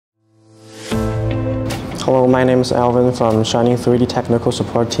Hello, my name is Alvin from Shining 3D Technical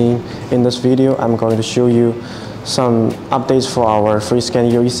Support Team. In this video, I'm going to show you some updates for our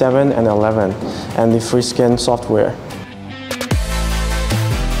FreeScan UE 7 and 11 and the FreeScan software.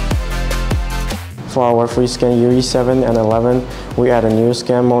 For our FreeScan UE 7 and 11, we add a new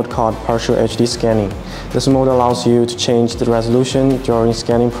scan mode called partial HD scanning. This mode allows you to change the resolution during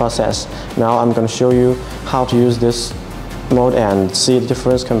scanning process. Now I'm going to show you how to use this mode and see the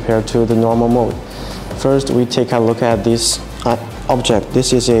difference compared to the normal mode. First, we take a look at this object.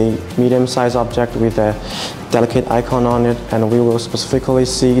 This is a medium-sized object with a delicate icon on it, and we will specifically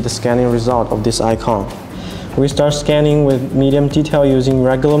see the scanning result of this icon. We start scanning with medium detail using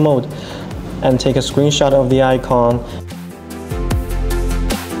regular mode and take a screenshot of the icon.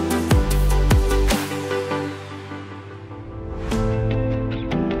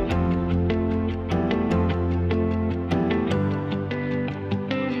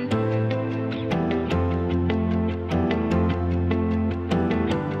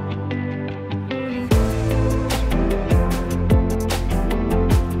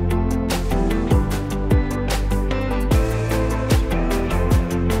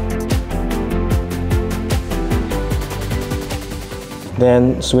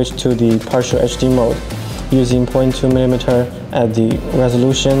 Then switch to the partial HD mode using 0.2mm at the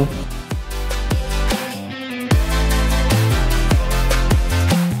resolution.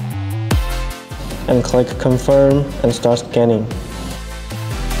 And click confirm and start scanning.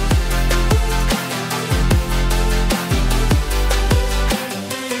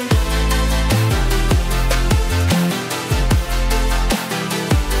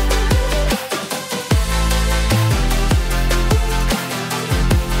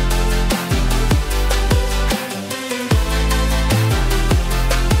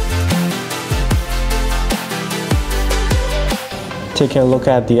 Take a look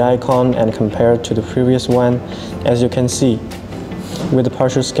at the icon and compare it to the previous one. As you can see, with the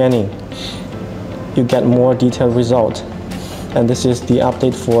partial scanning, you get more detailed result. And this is the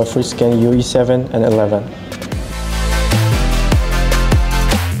update for FreeScan UE 7 and 11.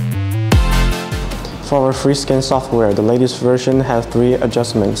 For our FreeScan software, the latest version has 3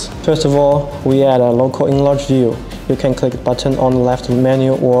 adjustments. First of all, we add a local enlarge view. You can click the button on the left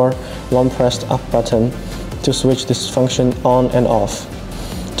menu or long pressed up button to switch this function on and off.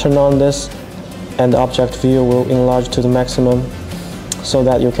 Turn on this and the object view will enlarge to the maximum so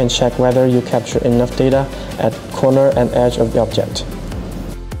that you can check whether you capture enough data at corner and edge of the object.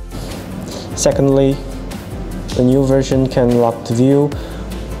 Secondly, the new version can lock the view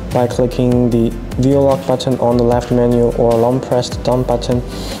by clicking the view lock button on the left menu or long pressed down button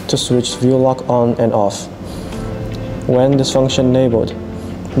to switch view lock on and off. When this function enabled,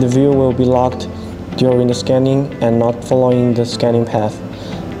 the view will be locked during the scanning and not following the scanning path.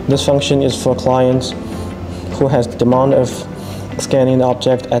 This function is for clients who has the demand of scanning the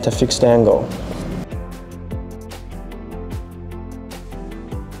object at a fixed angle.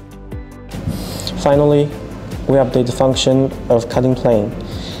 Finally, we update the function of cutting plane.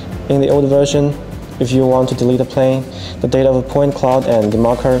 In the old version, if you want to delete a plane, the data of a point cloud and the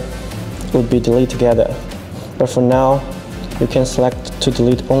marker would be deleted together. But for now, you can select to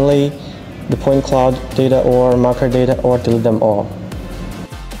delete only the point cloud data or marker data or delete them all.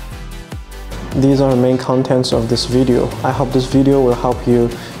 These are the main contents of this video. I hope this video will help you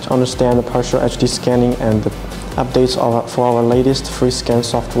to understand the partial HD scanning and the updates for our latest FreeScan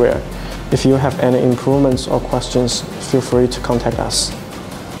software. If you have any improvements or questions, feel free to contact us.